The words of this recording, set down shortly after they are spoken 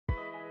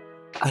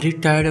Are you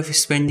tired of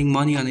spending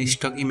money on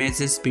stock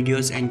images,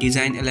 videos, and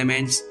design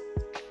elements?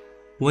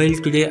 Well,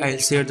 today I'll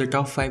share the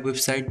top 5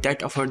 websites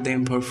that offer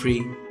them for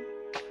free.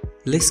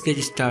 Let's get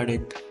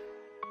started.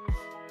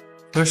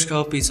 First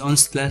up is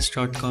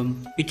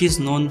Unsplash.com. It is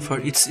known for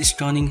its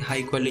stunning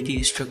high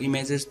quality stock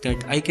images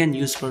that I can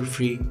use for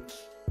free.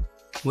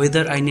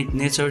 Whether I need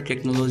nature,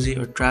 technology,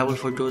 or travel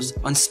photos,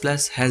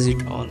 Unsplash has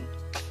it all.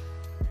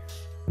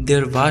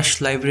 Their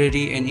vast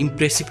library and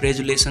impressive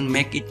resolution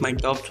make it my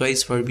top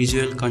choice for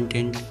visual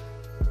content.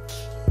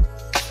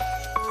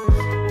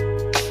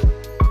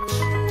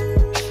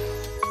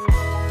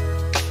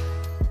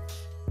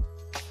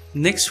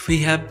 Next we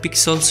have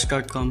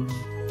Pexels.com.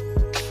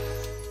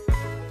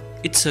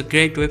 It's a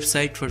great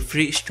website for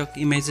free stock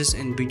images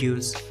and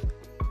videos.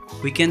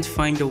 We can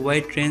find a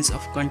wide range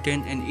of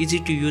content and easy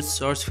to use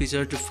search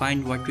feature to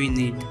find what we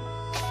need.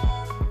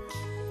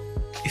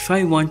 If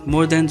I want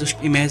more than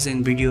just images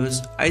and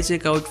videos, I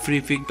check out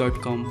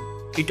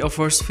Freepik.com. It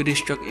offers free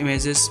stock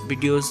images,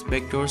 videos,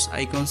 vectors,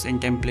 icons and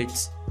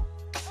templates.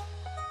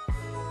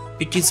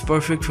 It is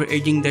perfect for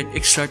adding that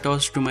extra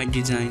touch to my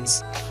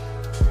designs.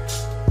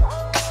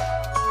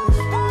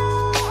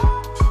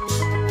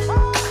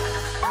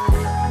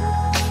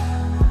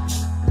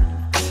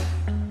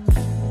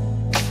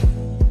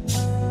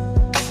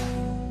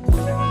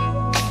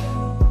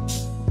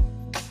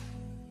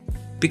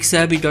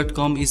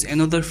 Pixabay.com is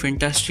another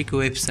fantastic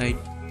website.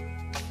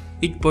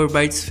 It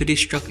provides free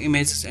stock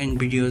images and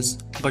videos,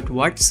 but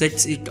what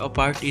sets it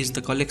apart is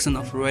the collection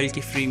of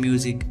royalty-free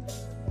music.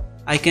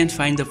 I can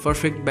find the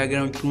perfect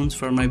background tunes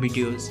for my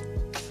videos.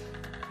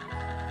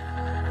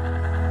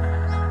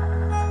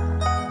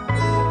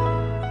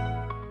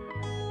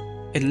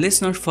 And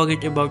let's not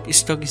forget about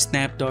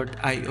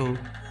StockSnap.io.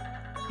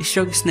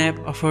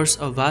 StockSnap offers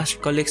a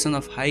vast collection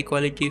of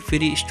high-quality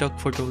free stock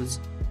photos.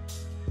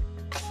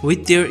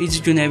 With their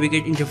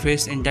easy-to-navigate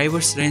interface and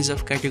diverse range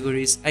of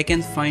categories, I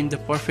can find the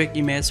perfect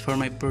image for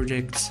my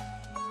projects.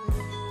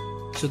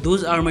 So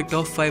those are my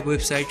top 5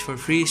 websites for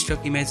free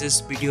stock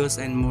images,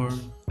 videos and more.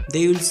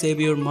 They will save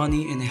your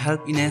money and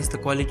help enhance the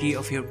quality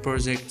of your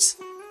projects.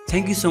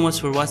 Thank you so much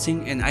for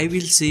watching and I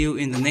will see you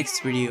in the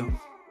next video.